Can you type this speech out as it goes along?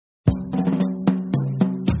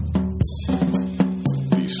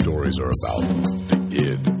stories are about the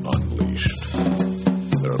id unleashed.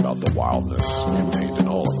 They're about the wildness contained in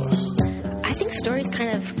all of us. I think stories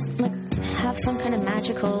kind of have some kind of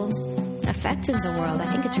magical effect in the world.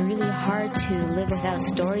 I think it's really hard to live without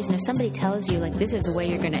stories. And if somebody tells you, like, this is the way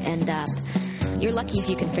you're going to end up, you're lucky if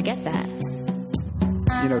you can forget that.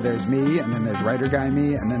 You know, there's me, and then there's writer guy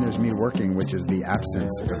me, and then there's me working, which is the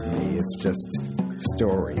absence of me. It's just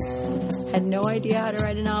story. Had no idea how to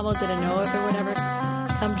write a novel, didn't know if it would ever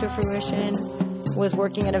come to fruition. Was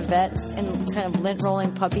working at a vet and kind of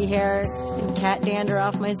lint-rolling puppy hair and cat dander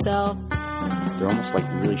off myself. They're almost like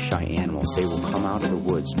really shy animals. They will come out of the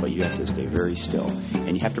woods, but you have to stay very still.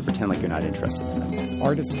 And you have to pretend like you're not interested in them.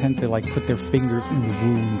 Artists tend to put their fingers in the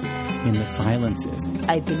wounds, in the silences.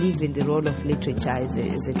 I believe in the role of literature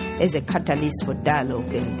as a catalyst for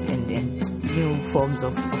dialogue and new forms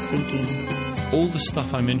of thinking. All the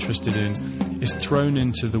stuff I'm interested in is thrown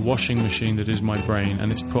into the washing machine that is my brain,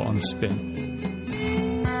 and it's put on spin.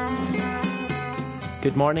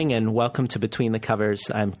 Good morning and welcome to Between the Covers.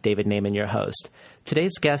 I'm David Naiman, your host.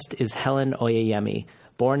 Today's guest is Helen Oyeyemi.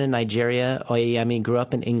 Born in Nigeria, Oyeyemi grew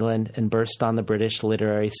up in England and burst on the British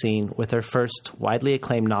literary scene with her first widely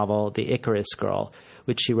acclaimed novel, The Icarus Girl,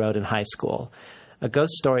 which she wrote in high school. A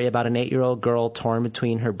ghost story about an 8-year-old girl torn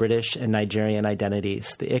between her British and Nigerian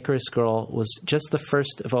identities. The Icarus Girl was just the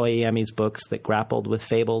first of Oyeyemi's books that grappled with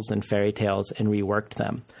fables and fairy tales and reworked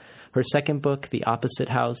them. Her second book, The Opposite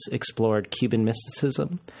House, explored Cuban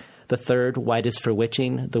mysticism. The third, White is for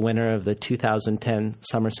Witching, the winner of the 2010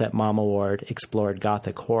 Somerset Maugham Award, explored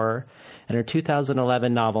Gothic horror. And her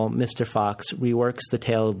 2011 novel, Mr. Fox, reworks the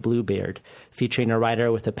tale of Bluebeard, featuring a writer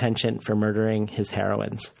with a penchant for murdering his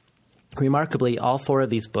heroines. Remarkably, all 4 of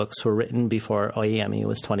these books were written before Oyeyemi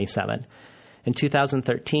was 27. In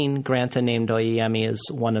 2013, Granta named Oyeyemi as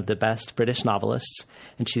one of the best British novelists,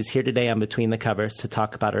 and she's here today on Between the Covers to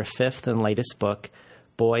talk about her 5th and latest book,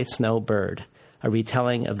 Boy, Snow, Bird, a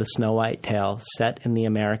retelling of the Snow White tale set in the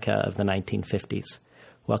America of the 1950s.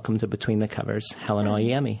 Welcome to Between the Covers, Helen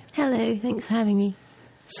Oyeyemi. Hello, thanks for having me.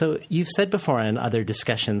 So you've said before in other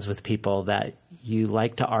discussions with people that you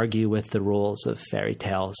like to argue with the rules of fairy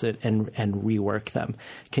tales and rework them.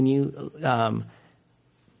 Can you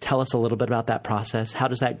tell us a little bit about that process? How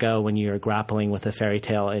does that go when you're grappling with a fairy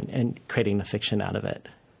tale and creating the fiction out of it?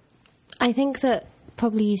 I think that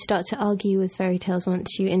probably you start to argue with fairy tales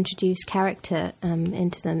once you introduce character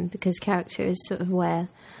into them, because character is sort of where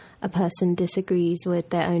a person disagrees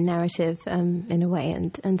with their own narrative in a way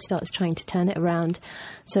and starts trying to turn it around.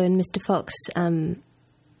 So in Mr. Fox,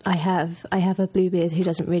 I have a Bluebeard who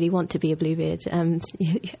doesn't really want to be a Bluebeard.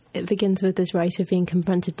 It begins with this writer being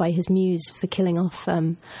confronted by his muse for killing off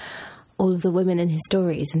all of the women in his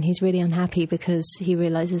stories, and he's really unhappy because he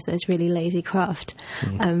realizes that it's really lazy craft.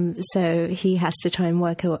 So he has to try and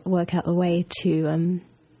work out a way to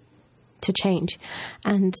change.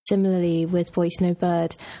 And similarly with Boy Snow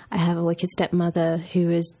Bird, I have a wicked stepmother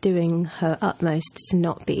who is doing her utmost to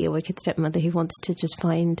not be a wicked stepmother, who wants to just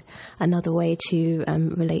find another way to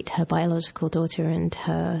relate to her biological daughter and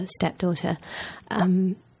her stepdaughter.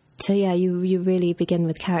 So yeah, you really begin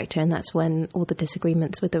with character, and that's when all the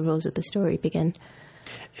disagreements with the rules of the story begin.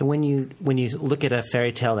 And when you look at a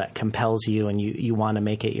fairy tale that compels you and you want to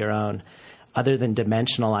make it your own, other than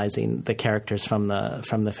dimensionalizing the characters from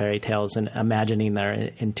the fairy tales and imagining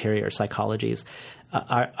their interior psychologies,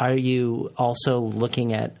 are you also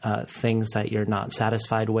looking at things that you're not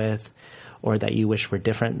satisfied with or that you wish were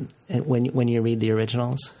different when you read the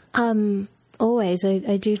originals? Always.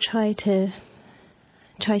 I do try to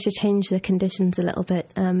change the conditions a little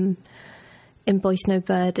bit. In Boy Snow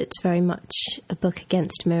Bird, it's very much a book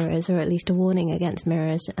against mirrors, or at least a warning against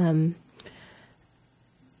mirrors.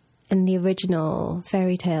 In the original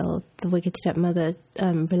fairy tale, the wicked stepmother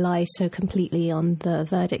relies so completely on the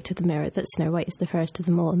verdict of the mirror that Snow White is the fairest of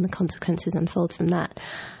them all, and the consequences unfold from that.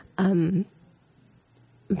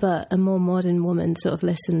 But a more modern woman sort of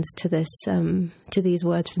listens to this, to these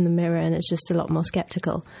words from the mirror, and is just a lot more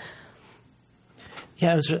skeptical.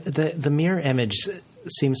 Yeah, the mirror image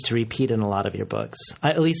seems to repeat in a lot of your books.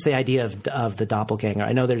 At least the idea of the doppelganger.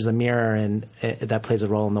 I know there's a mirror that plays a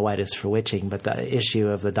role in The White is for Witching, but the issue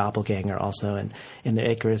of the doppelganger also in The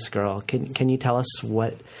Icarus Girl. Can you tell us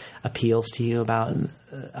what appeals to you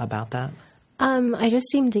about that? I just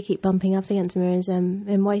seem to keep bumping up against mirrors.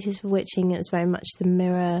 In White is for Witching, it was very much the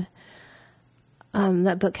mirror.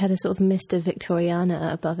 That book had a sort of mist of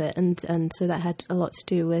Victoriana above it, and so that had a lot to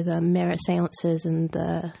do with mirror seances and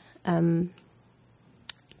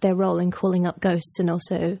their role in calling up ghosts, and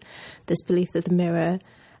also this belief that the mirror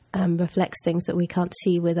reflects things that we can't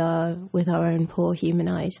see with our own poor human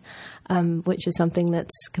eyes, which is something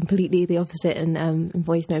that's completely the opposite in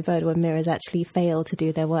Boys No Bird, where mirrors actually fail to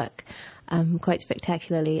do their work quite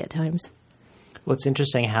spectacularly at times. Well, it's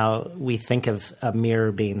interesting how we think of a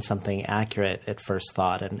mirror being something accurate at first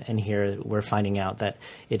thought, and here we're finding out that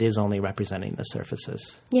it is only representing the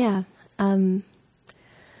surfaces. Yeah. I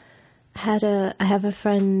have a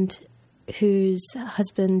friend whose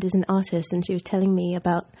husband is an artist, and she was telling me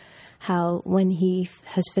about how when he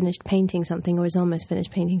has finished painting something or is almost finished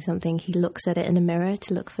painting something, he looks at it in a mirror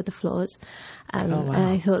to look for the flaws. And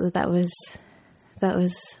I thought that was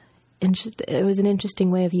it was an interesting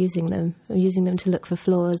way of using them to look for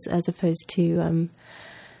flaws as opposed to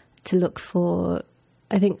look for.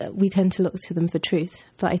 I think we tend to look to them for truth,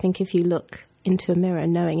 but I think if you look into a mirror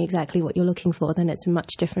knowing exactly what you're looking for, then it's a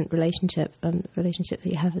much different relationship, and the relationship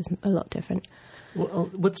that you have is a lot different.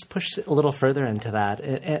 Well, let's push a little further into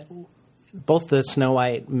that. Both the Snow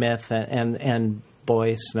White myth and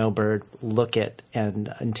Boy Snowbird look at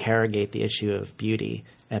and interrogate the issue of beauty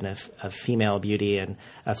and of female beauty and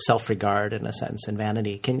of self-regard, in a sense, and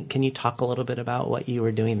vanity. Can you talk a little bit about what you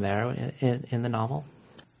were doing there in the novel?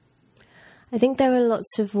 I think there are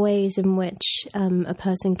lots of ways in which a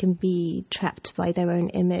person can be trapped by their own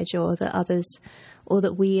image, or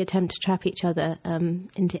that we attempt to trap each other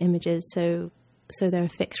into images. So there are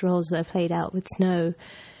fixed roles that are played out. With Snow,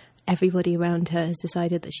 everybody around her has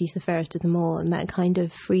decided that she's the fairest of them all, and that kind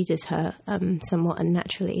of freezes her somewhat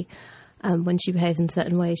unnaturally. When she behaves in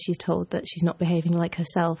certain ways, she's told that she's not behaving like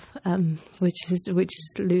herself, which is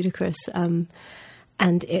ludicrous, and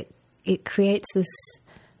it creates this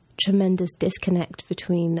tremendous disconnect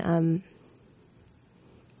between, I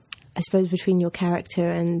suppose, between your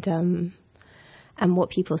character and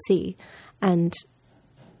what people see. And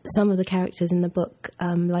some of the characters in the book,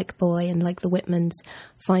 like Boy and like the Whitmans,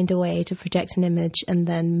 find a way to project an image and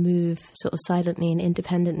then move sort of silently and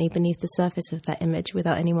independently beneath the surface of that image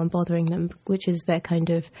without anyone bothering them, which is their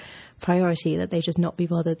kind of priority, that they just not be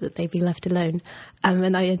bothered, that they be left alone.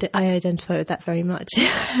 And I identify with that very much.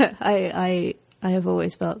 I have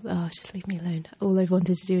always felt, just leave me alone. All I've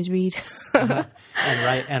wanted to do is read.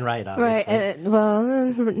 and write, obviously. Right.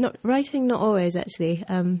 Not writing, not always, actually.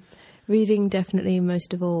 Reading, definitely,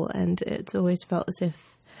 most of all. And it's always felt as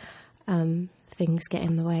if things get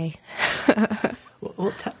in the way.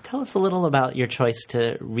 Well, tell us a little about your choice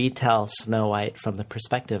to retell Snow White from the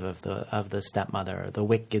perspective of the stepmother, the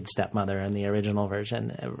wicked stepmother in the original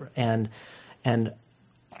version, and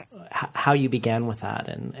how you began with that,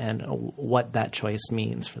 and what that choice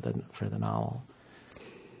means for the novel.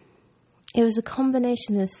 It was a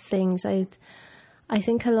combination of things. I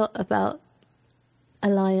think a lot about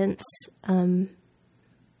alliance and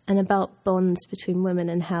about bonds between women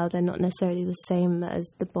and how they're not necessarily the same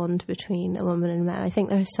as the bond between a woman and a man. I think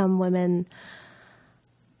there are some women,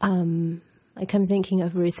 like I'm thinking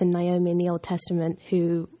of Ruth and Naomi in the Old Testament,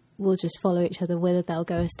 who will just follow each other. Whither thou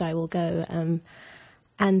goest, I will go.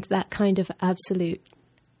 And that kind of absolute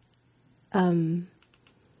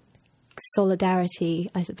solidarity,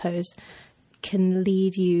 I suppose, can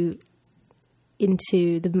lead you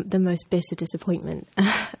into the most bitter disappointment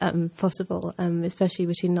possible, especially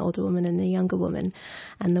between an older woman and a younger woman,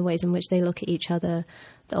 and the ways in which they look at each other.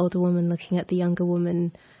 The older woman looking at the younger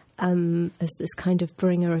woman as this kind of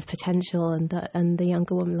bringer of potential, and the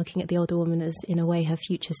younger woman looking at the older woman as, in a way, her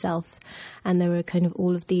future self. And there were kind of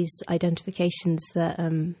all of these identifications that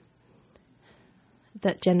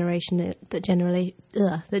generationally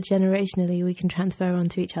we can transfer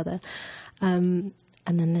onto each other.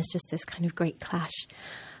 And then there's just this kind of great clash.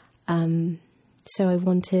 So I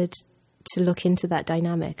wanted to look into that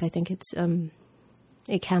dynamic. I think it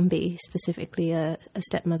can be specifically a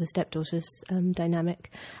stepmother-stepdaughter's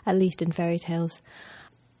dynamic, at least in fairy tales.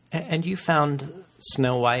 And you found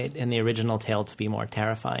Snow White in the original tale to be more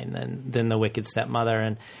terrifying than the wicked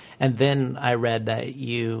stepmother. And then I read that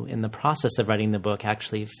you, in the process of writing the book,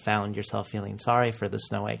 actually found yourself feeling sorry for the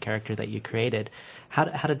Snow White character that you created. How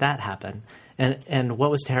did that happen? And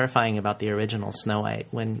what was terrifying about the original Snow White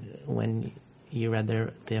when you read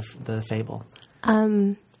the fable?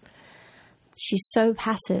 She's so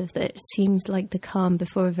passive that it seems like the calm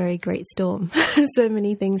before a very great storm. So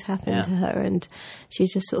many things happen to her, and she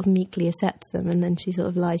just sort of meekly accepts them, and then she sort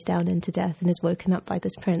of lies down into death and is woken up by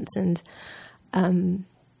this prince. And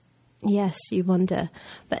yes, you wonder.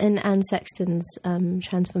 But in Anne Sexton's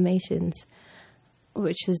Transformations,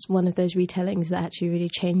 which is one of those retellings that actually really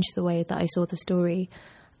changed the way that I saw the story,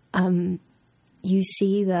 you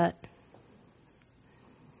see that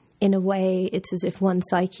in a way, it's as if one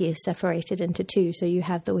psyche is separated into two. So you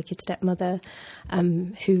have the wicked stepmother,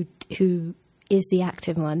 who is the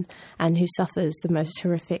active one and who suffers the most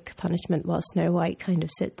horrific punishment, while Snow White kind of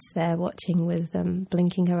sits there watching with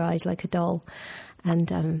blinking her eyes like a doll, and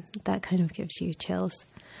that kind of gives you chills.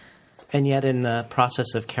 And yet, in the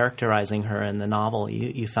process of characterizing her in the novel,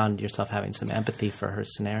 you found yourself having some empathy for her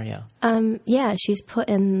scenario. Yeah, she's put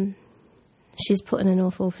in an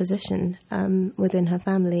awful position within her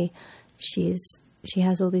family. She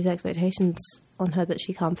has all these expectations on her that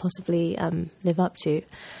she can't possibly live up to,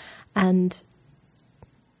 and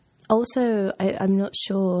also I'm not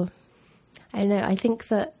sure. I don't know. I think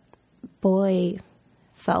that Boy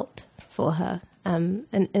felt for her. And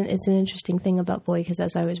it's an interesting thing about Boy, because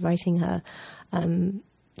as I was writing her,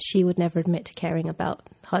 she would never admit to caring about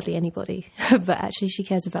hardly anybody, but actually she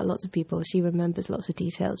cares about lots of people. She remembers lots of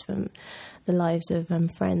details from the lives of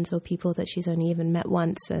friends or people that she's only even met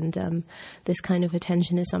once, and this kind of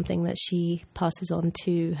attention is something that she passes on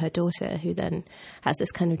to her daughter, who then has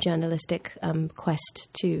this kind of journalistic quest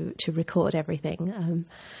to record everything.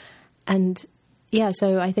 And yeah,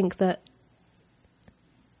 so I think that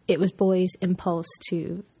it was Boy's impulse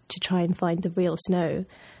to try and find the real Snow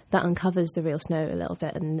that uncovers the real Snow a little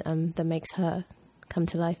bit, and that makes her come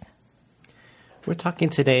to life. We're talking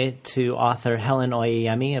today to author Helen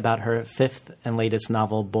Oyeyemi about her fifth and latest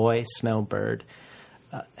novel, Boy, Snowbird.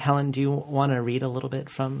 Helen, do you want to read a little bit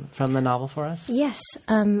from the novel for us? Yes,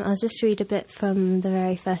 I'll just read a bit from the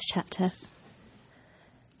very first chapter.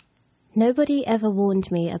 Nobody ever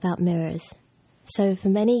warned me about mirrors, so for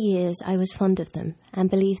many years I was fond of them and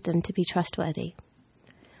believed them to be trustworthy.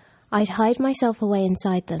 I'd hide myself away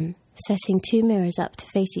inside them, setting two mirrors up to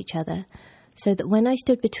face each other, so that when I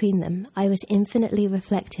stood between them, I was infinitely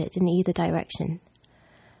reflected in either direction.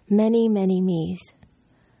 Many, many me's.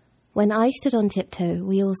 When I stood on tiptoe,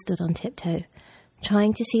 we all stood on tiptoe,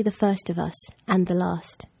 trying to see the first of us and the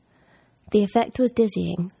last. The effect was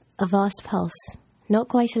dizzying, a vast pulse, not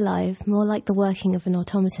quite alive, more like the working of an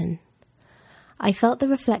automaton. I felt the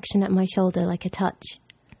reflection at my shoulder like a touch.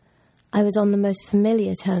 I was on the most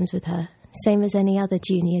familiar terms with her, same as any other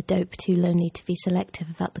junior dope too lonely to be selective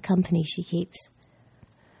about the company she keeps.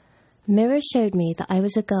 Mirrors showed me that I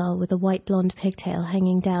was a girl with a white blonde pigtail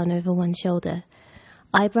hanging down over one shoulder,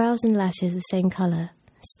 eyebrows and lashes the same colour,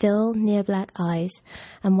 still, near black eyes,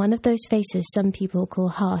 and one of those faces some people call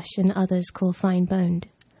harsh and others call fine-boned.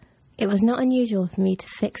 It was not unusual for me to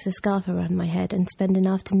fix a scarf around my head and spend an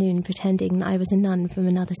afternoon pretending that I was a nun from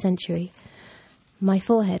another century. My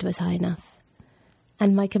forehead was high enough.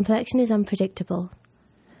 And my complexion is unpredictable.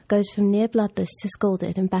 Goes from near bloodless to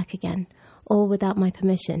scalded and back again, all without my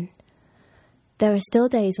permission. There are still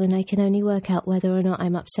days when I can only work out whether or not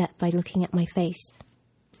I'm upset by looking at my face.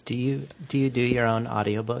 Do you do your own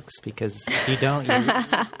audiobooks? Because if you don't,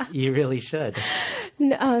 you really should.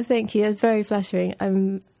 No, thank you. It's very flattering.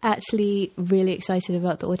 I'm actually really excited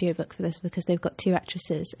about the audiobook for this because they've got two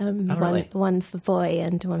actresses. Really? One for Boy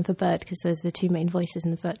and one for Bird, because those are the two main voices in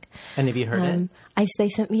the book. And have you heard it? They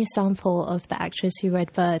sent me a sample of the actress who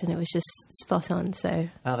read Bird, and it was just spot on. So,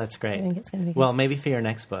 oh, that's great. I think it's going to be good. Well, maybe for your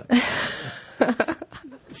next book. I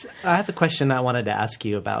have a question I wanted to ask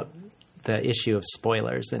you about the issue of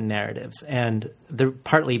spoilers and narratives, and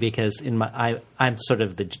partly because I'm sort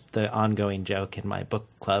of the ongoing joke in my book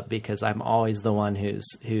club, because I'm always the one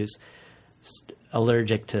who's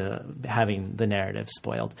allergic to having the narrative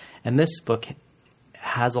spoiled. And this book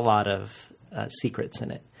has a lot of secrets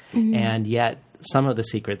in it, mm-hmm. and yet some of the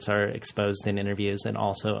secrets are exposed in interviews and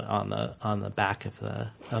also on the back of the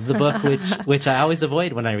book, which I always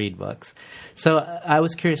avoid when I read books. So I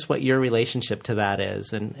was curious what your relationship to that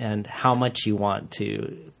is, and how much you want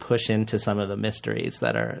to push into some of the mysteries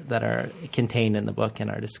that are contained in the book in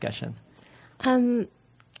our discussion.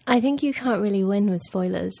 I think you can't really win with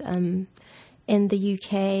spoilers. In the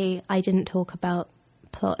UK, I didn't talk about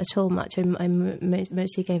plot at all much. I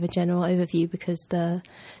mostly gave a general overview because the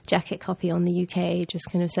jacket copy on the UK just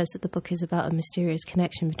kind of says that the book is about a mysterious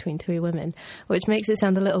connection between three women, which makes it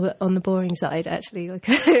sound a little bit on the boring side, actually. Like,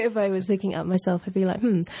 if I was picking up myself, I'd be like,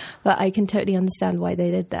 But I can totally understand why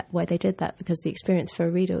they did that, because the experience for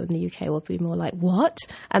a reader in the UK will be more like, what?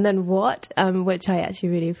 And then what? Which I actually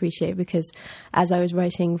really appreciate, because as I was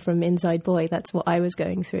writing from Inside Boy, that's what I was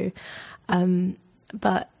going through.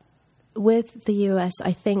 But with the US,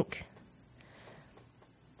 I think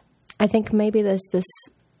maybe there's this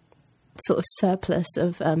sort of surplus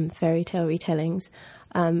of fairy tale retellings.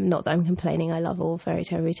 Not that I'm complaining, I love all fairy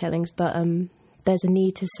tale retellings, but there's a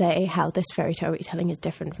need to say how this fairy tale retelling is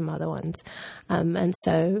different from other ones. And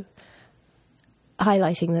so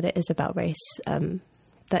highlighting that it is about race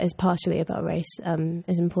that is partially about race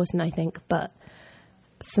is important, I think. But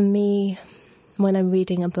for me, when I'm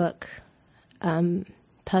reading a book,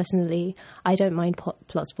 personally, I don't mind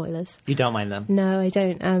plot spoilers. You don't mind them? No, I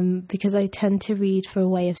don't, because I tend to read for a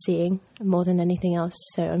way of seeing more than anything else.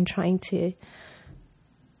 So I'm trying to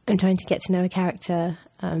get to know a character,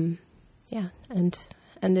 and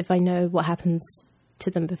if I know what happens to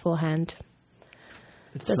them beforehand,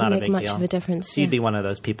 it doesn't make much of a difference. So you'd be one of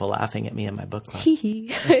those people laughing at me in my book club.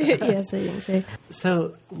 Yes, I think so.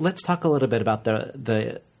 So let's talk a little bit about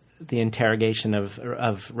the interrogation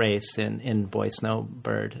of race in Boy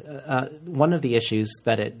Snowbird. One of the issues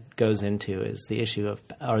that it goes into is the issue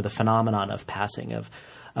or the phenomenon of passing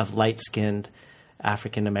of light-skinned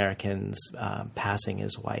African Americans passing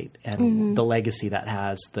as white, and the legacy that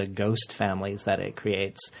has, the ghost families that it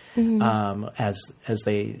creates, as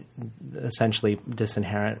they essentially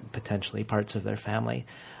disinherit potentially parts of their family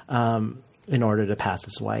in order to pass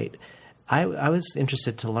as white. I was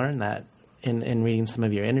interested to learn that in reading some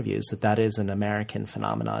of your interviews that is an American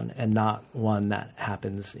phenomenon and not one that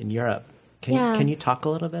happens in Europe. Can you talk a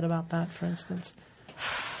little bit about that, for instance?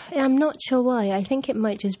 I'm not sure why. I think it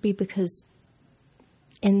might just be because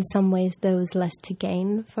in some ways there was less to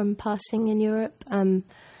gain from passing in Europe. I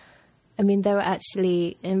mean, there were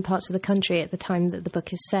actually, in parts of the country at the time that the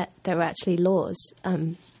book is set, there were actually laws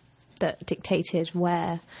that dictated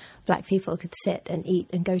where black people could sit and eat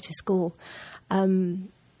and go to school.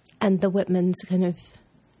 And the Whitmans kind of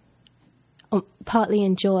partly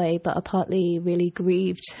enjoy, but are partly really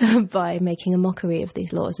grieved by making a mockery of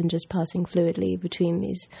these laws and just passing fluidly between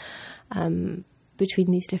these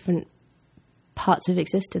different parts of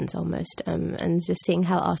existence almost, and just seeing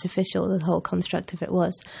how artificial the whole construct of it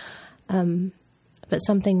was. But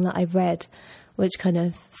something that I read, which kind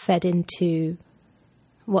of fed into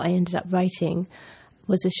what I ended up writing,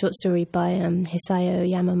 was a short story by Hisayo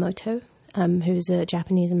Yamamoto, who's a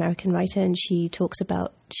Japanese-American writer, and she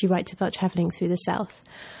writes about traveling through the South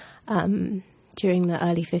during the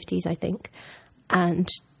early 50s, I think, and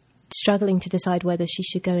struggling to decide whether she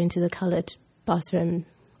should go into the coloured bathroom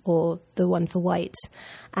or the one for whites.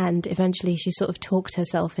 And eventually she sort of talked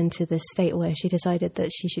herself into this state where she decided that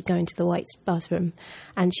she should go into the whites bathroom.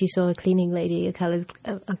 And she saw a cleaning lady,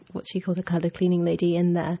 what she called a coloured cleaning lady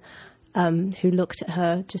in there, who looked at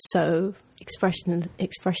her just so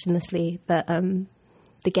expressionlessly that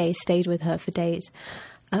the gaze stayed with her for days.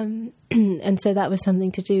 And so that was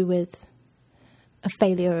something to do with a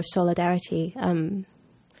failure of solidarity,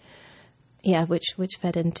 which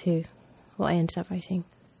fed into what I ended up writing.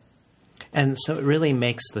 And so it really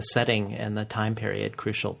makes the setting and the time period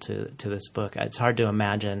crucial to this book. It's hard to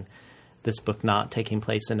imagine this book not taking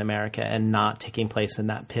place in America and not taking place in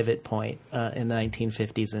that pivot point in the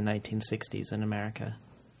 1950s and 1960s in America.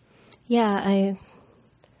 Yeah,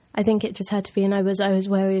 I think it just had to be, and I was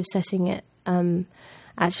wary of setting it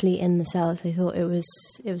actually in the South. I thought it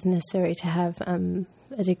was necessary to have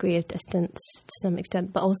a degree of distance to some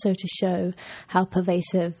extent, but also to show how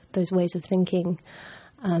pervasive those ways of thinking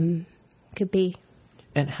could be.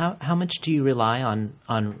 And how much do you rely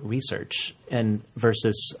on research and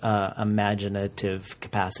versus imaginative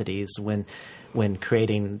capacities when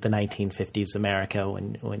creating the 1950s America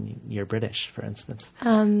when you're British, for instance?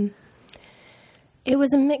 It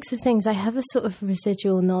was a mix of things. I have a sort of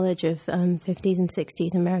residual knowledge of 50s and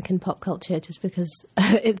 60s American pop culture just because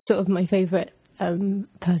it's sort of my favourite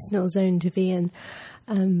personal zone to be in.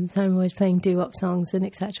 So I'm always playing doo-wop songs and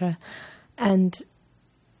etc. And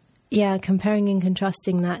yeah, comparing and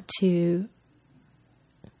contrasting that to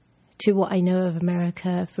what I know of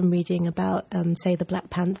America from reading about, say, the Black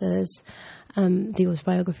Panthers, the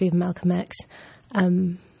autobiography of Malcolm X,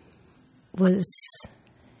 it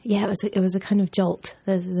was a kind of jolt.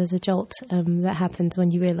 There's a jolt that happens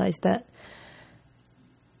when you realise that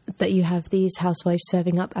you have these housewives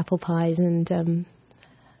serving up apple pies, and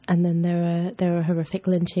then there are horrific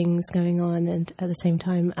lynchings going on, and at the same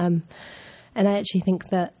time, and I actually think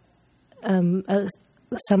that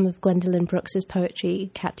some of Gwendolyn Brooks's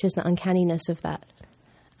poetry captures the uncanniness of that.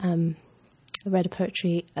 I read a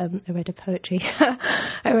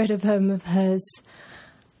poem of hers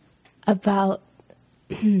about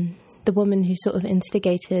the woman who sort of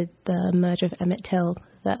instigated the murder of Emmett Till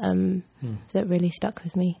that really stuck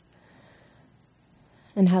with me.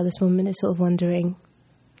 And how this woman is sort of wondering,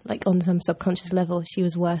 like on some subconscious level, she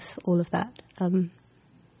was worth all of that.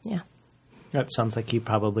 That sounds like you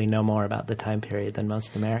probably know more about the time period than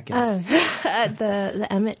most Americans. Oh, the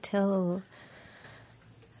Emmett Till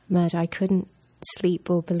murder, I couldn't sleep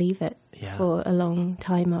or believe it for a long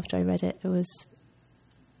time after I read it. It was,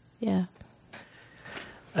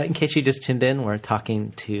 In case you just tuned in, we're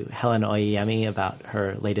talking to Helen Oyeyemi about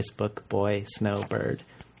her latest book, Boy, Snowbird.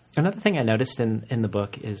 Another thing I noticed in the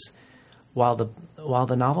book is while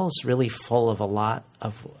the novel is really full of a lot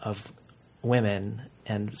of women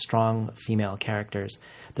and strong female characters,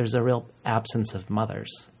 there's a real absence of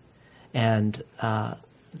mothers. And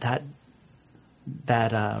that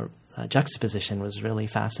juxtaposition was really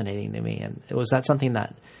fascinating to me. And was that something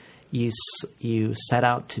that you set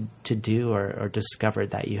out to do or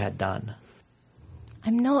discovered that you had done?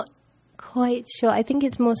 I'm not quite sure. I think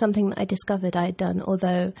it's more something that I discovered I had done,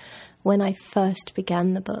 although when I first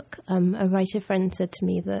began the book, a writer friend said to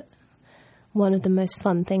me that one of the most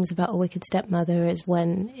fun things about A Wicked Stepmother is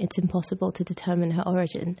when it's impossible to determine her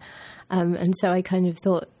origin. And so I kind of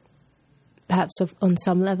thought, perhaps on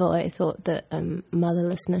some level, I thought that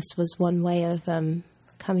motherlessness was one way of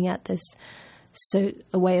coming at this. So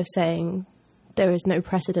a way of saying there is no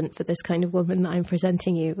precedent for this kind of woman that I'm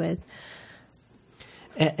presenting you with.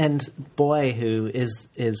 And Boy, who is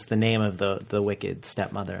the name of the wicked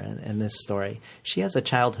stepmother in this story, she has a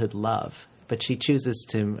childhood love, but she chooses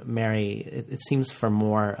to marry, it seems, for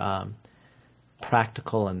more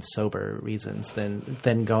practical and sober reasons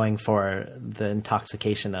than going for the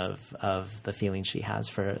intoxication of the feeling she has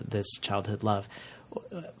for this childhood love.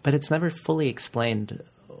 But it's never fully explained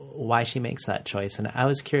why she makes that choice. And I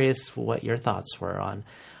was curious what your thoughts were on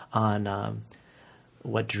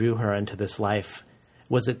what drew her into this life.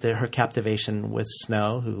 Was it her captivation with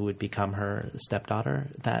Snow, who would become her stepdaughter,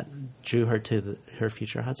 that drew her to her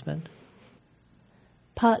future husband?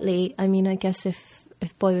 Partly. I mean, I guess if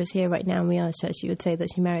Boy was here right now and we asked her, she would say that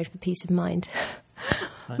she married for peace of mind.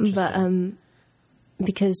 But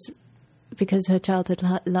because her childhood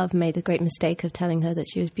love made the great mistake of telling her that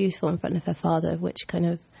she was beautiful in front of her father, which kind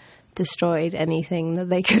of destroyed anything that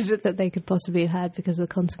they could possibly have had because of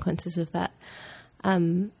the consequences of that.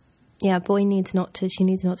 Boy she needs not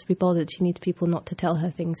to be bothered. She needs people not to tell her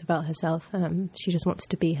things about herself. She just wants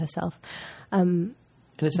to be herself. And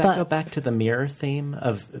does that go back to the mirror theme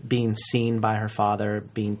of being seen by her father,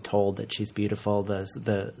 being told that she's beautiful, the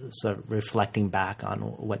sort of reflecting back on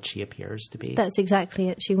what she appears to be? That's exactly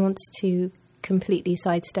it. She wants to completely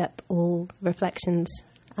sidestep all reflections,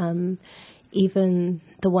 even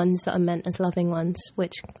the ones that are meant as loving ones,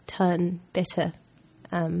 which turn bitter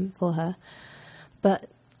for her. But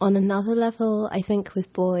on another level, I think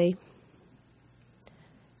with Boy,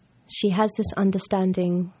 she has this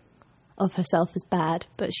understanding of herself as bad,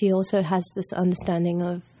 but she also has this understanding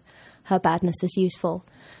of her badness as useful.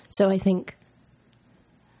 So I think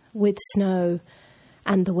with Snow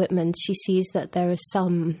and the Whitmans, she sees that there is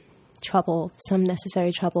some trouble, some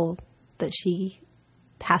necessary trouble that she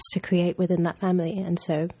has to create within that family, and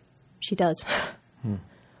so she does.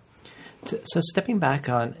 So stepping back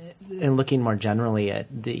on and looking more generally at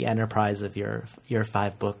the enterprise of your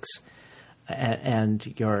 5 books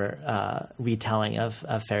and your retelling of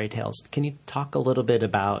fairy tales, can you talk a little bit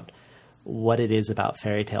about what it is about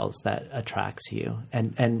fairy tales that attracts you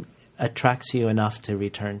and attracts you enough to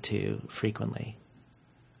return to frequently?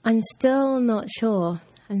 I'm still not sure.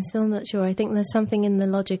 I think there's something in the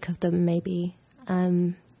logic of them, maybe.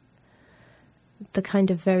 The kind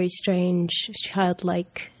of very strange,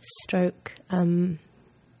 childlike stroke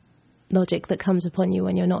logic that comes upon you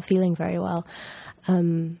when you're not feeling very well,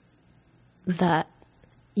 that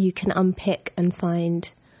you can unpick and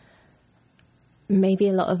find maybe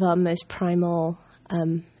a lot of our most primal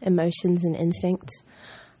emotions and instincts,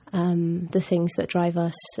 the things that drive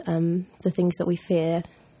us, the things that we fear,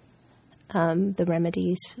 the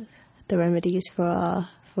remedies for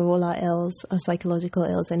all our ills, our psychological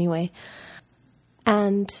ills anyway.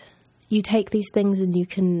 And you take these things and you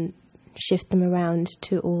can shift them around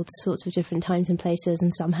to all sorts of different times and places,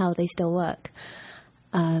 and somehow they still work.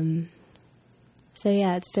 So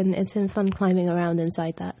yeah, it's been fun climbing around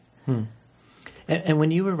inside that. And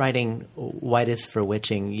when you were writing White is for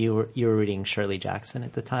Witching, you were reading Shirley Jackson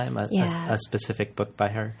at the time, a specific book by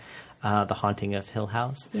her, The Haunting of Hill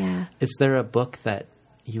House. Yeah. Is there a book that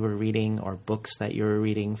you were reading or books that you were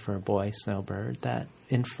reading for Boy Snowbird that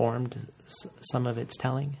informed some of its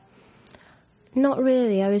telling? Not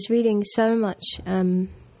really. I was reading so much,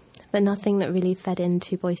 but nothing that really fed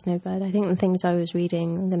into Boy Snowbird. I think the things I was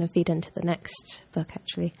reading are going to feed into the next book,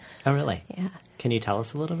 actually. Oh, really? Yeah. Can you tell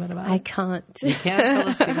us a little bit about it? I can't. You can't tell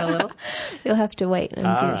us even a little? You'll have to wait and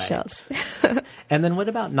be shocked. And then what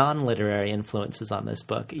about non-literary influences on this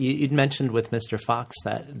book? You'd mentioned with Mr. Fox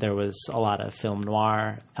that there was a lot of film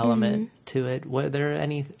noir element to it. Was there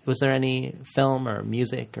any film or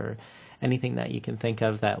music or anything that you can think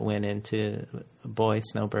of that went into Boy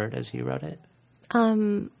Snowbird as you wrote it?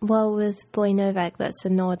 Well, with Boy Novak, that's a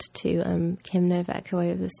nod to Kim Novak, who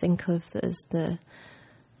I always think of as the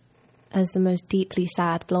most deeply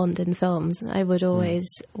sad blonde in films. I would always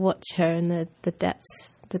watch her, and the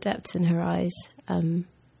depths in her eyes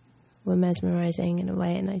were mesmerizing in a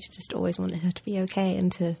way, and I just always wanted her to be okay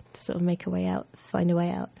and to sort of find a way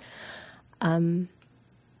out. And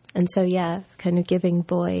so, yeah, kind of giving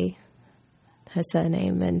Boy her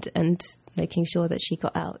surname and making sure that she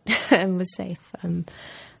got out and was safe. That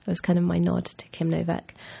was kind of my nod to Kim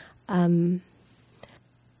Novak.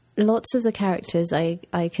 Lots of the characters I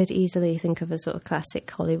could easily think of as sort of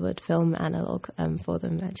classic Hollywood film analog for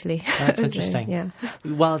them, actually. That's interesting. So, yeah.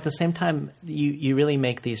 While at the same time, you really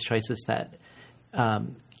make these choices that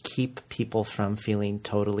keep people from feeling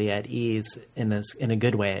totally at ease in a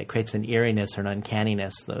good way. It creates an eeriness or an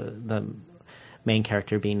uncanniness. The main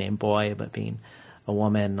character being named Boy, but being a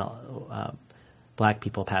woman, black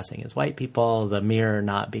people passing as white people, the mirror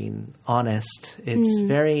not being honest. It's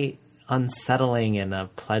very unsettling in a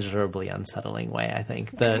pleasurably unsettling way, I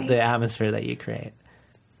think, the atmosphere that you create.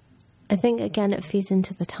 I think, again, it feeds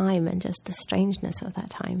into the time and just the strangeness of that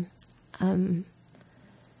time.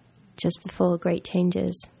 Just before great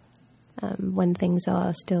changes, when things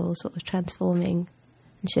are still sort of transforming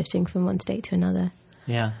and shifting from one state to another.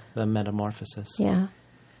 Yeah, the metamorphosis. Yeah.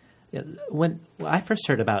 When I first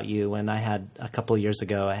heard about you, when I had a couple of years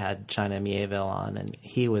ago, I had China Mieville on, and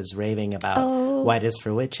he was raving about White is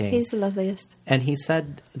for Witching. He's the loveliest. And he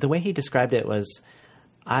said, the way he described it was,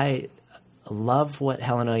 I love what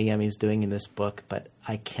Helen Oyeyemi is doing in this book, but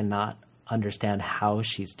I cannot understand how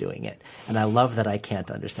she's doing it. And I love that I can't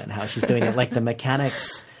understand how she's doing it. Like the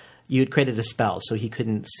mechanics, you had created a spell, so he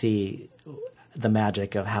couldn't see the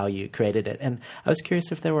magic of how you created it. And I was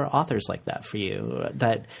curious if there were authors like that for you,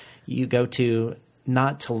 that you go to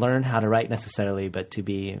not to learn how to write necessarily, but to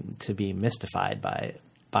be mystified by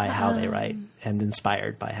how they write and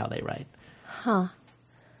inspired by how they write.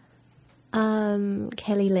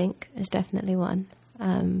 Kelly Link is definitely one.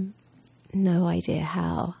 No idea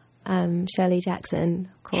how. Shirley Jackson,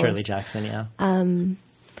 of course. Shirley Jackson, yeah.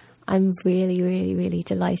 I'm really, really, really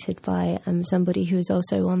delighted by somebody who is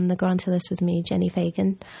also on the grantor list with me, Jenny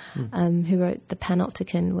Fagan, who wrote The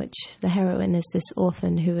Panopticon, which the heroine is this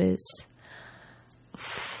orphan who is,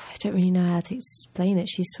 I don't really know how to explain it.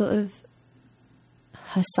 She's sort of,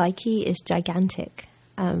 her psyche is gigantic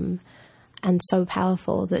and so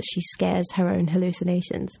powerful that she scares her own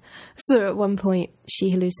hallucinations. So at one point,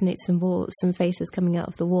 she hallucinates some faces coming out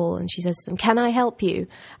of the wall, and she says to them, "Can I help you?"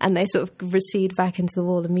 And they sort of recede back into the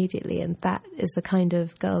wall immediately, and that is the kind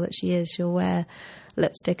of girl that she is. She'll wear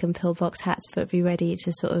lipstick and pillbox hats, but be ready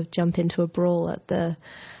to sort of jump into a brawl at the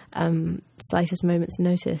slightest moment's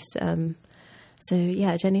notice. So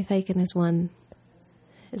yeah, Jenny Fagan is one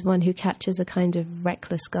who captures a kind of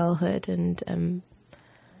reckless girlhood and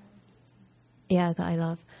that I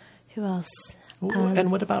love. Who else? And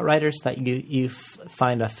what about writers that you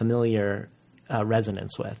find a familiar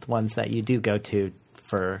resonance with? Ones that you do go to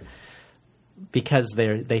because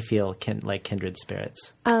they feel like kindred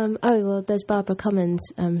spirits. Well, there's Barbara Cummins,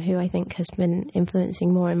 who I think has been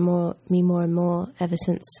influencing me more and more ever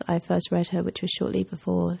since I first read her, which was shortly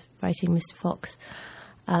before writing Mr. Fox.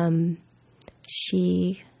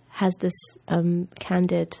 She has this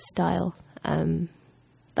candid style that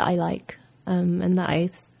I like. And that I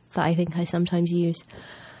think I sometimes use,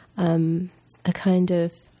 a kind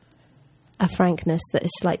of a frankness that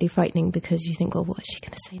is slightly frightening because you think, well, what is she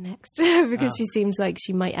going to say next? Because she seems like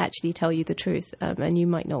she might actually tell you the truth, and you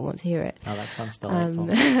might not want to hear it. Oh, that sounds delightful.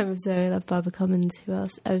 So I love Barbara Cummins. Who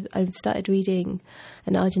else? I've started reading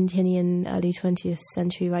an Argentinian early 20th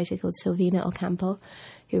century writer called Silvina Ocampo,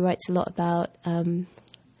 who writes a lot about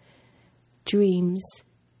dreams,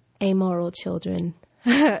 amoral children,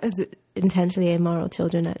 intensely amoral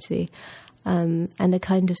children, actually, and a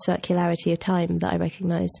kind of circularity of time that I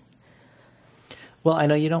recognize. Well, I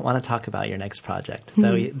know you don't want to talk about your next project,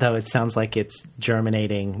 though it sounds like it's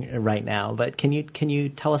germinating right now. But can you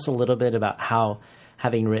tell us a little bit about how,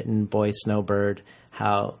 having written Boy Snowbird,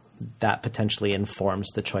 how that potentially informs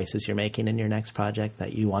the choices you're making in your next project,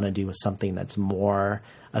 that you want to do something that's more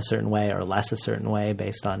a certain way or less a certain way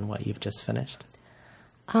based on what you've just finished?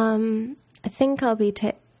 I think I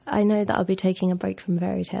know that I'll be taking a break from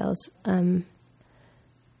fairy tales.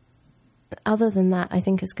 Other than that, I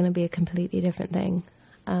think it's going to be a completely different thing.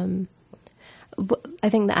 I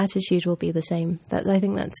think the attitude will be the same. I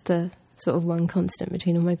think that's the sort of one constant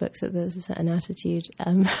between all my books, that there's a certain attitude.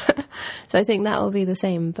 So I think that will be the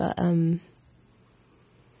same, but I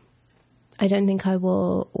don't think I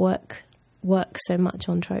will work so much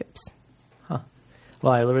on tropes.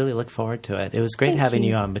 Well, I really look forward to it. It was great Thank having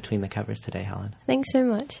you. you on Between the Covers today, Helen. Thanks so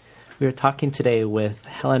much. We were talking today with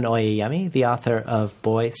Helen Oyeyemi, the author of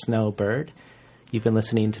Boy, Snow, Bird. You've been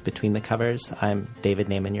listening to Between the Covers. I'm David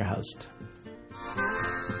Naiman, your host.